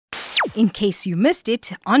in case you missed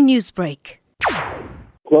it on Newsbreak.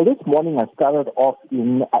 Well, this morning I started off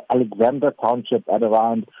in Alexandra Township at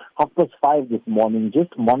around 5:30 this morning,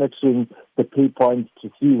 just monitoring the paypoints to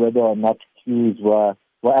see whether or not queues were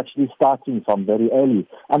actually starting from very early.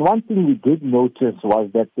 And one thing we did notice was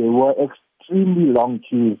that there were extremely long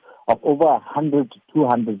queues of over 100 to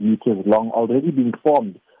 200 meters long already being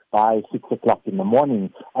formed by 6 o'clock in the morning.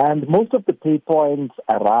 And most of the paypoints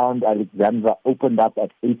around Alexandra opened up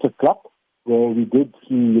at 8 o'clock. Where we did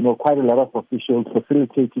see, quite a lot of officials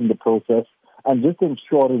facilitating the process and just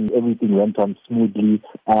ensuring everything went on smoothly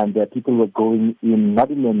and people were going in, not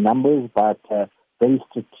in their numbers, but very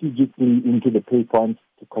strategically into the pay points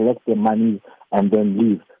to collect their money and then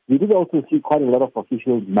leave. We did also see quite a lot of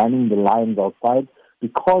officials manning the lines outside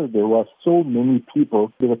because there were so many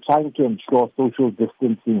people. They were trying to ensure social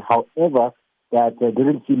distancing. However, that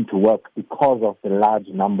didn't seem to work because of the large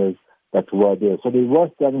numbers that were there. So they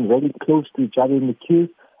were standing very close to each other in the queues,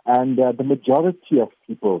 and the majority of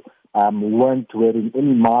people weren't wearing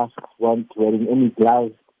any masks, weren't wearing any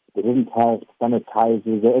gloves, they didn't have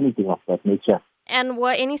sanitizers or anything of that nature. And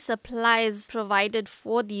were any supplies provided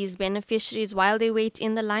for these beneficiaries while they wait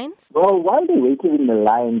in the lines? Well, while they waited in the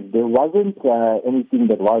lines, there wasn't anything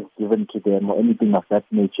that was given to them or anything of that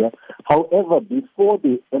nature. However, before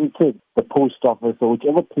they entered the post office or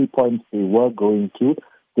whichever pay points they were going to,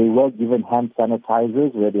 they were given hand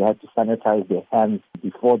sanitizers where they had to sanitize their hands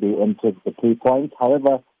before they entered the pay points.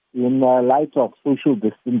 However, in light of social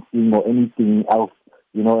distancing or anything else,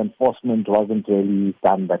 enforcement wasn't really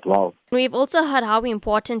done that well. We've also heard how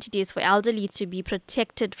important it is for elderly to be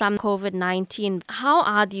protected from COVID-19. How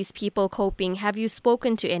are these people coping? Have you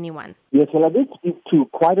spoken to anyone? Yes, well, I did speak to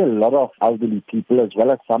quite a lot of elderly people as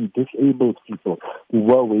well as some disabled people who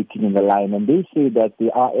were waiting in the line, and they say that they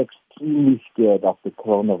are extremely scared of the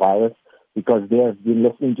coronavirus because they have been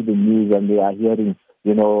listening to the news and they are hearing,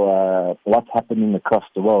 what's happening across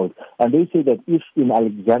the world. And they say that if in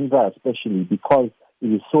Alexandra especially, because it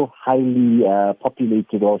is so highly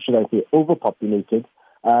populated, or should I say overpopulated,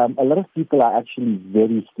 a lot of people are actually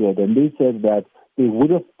very scared. And they said that they would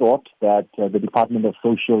have thought that the Department of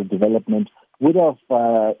Social Development would have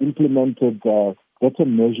implemented better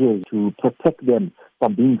measures to protect them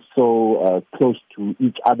from being so close to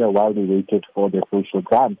each other while they waited for their social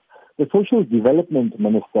grants. The Social Development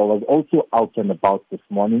Minister was also out and about this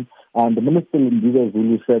morning, and the Minister Lindiwe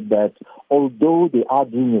Zulu said that although they are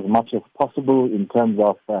doing as much as possible in terms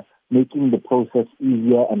of making the process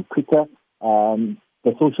easier and quicker,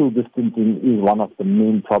 the social distancing is one of the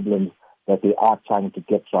main problems that they are trying to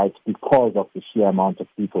get right because of the sheer amount of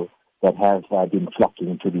people that have been flocking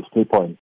into these pay points.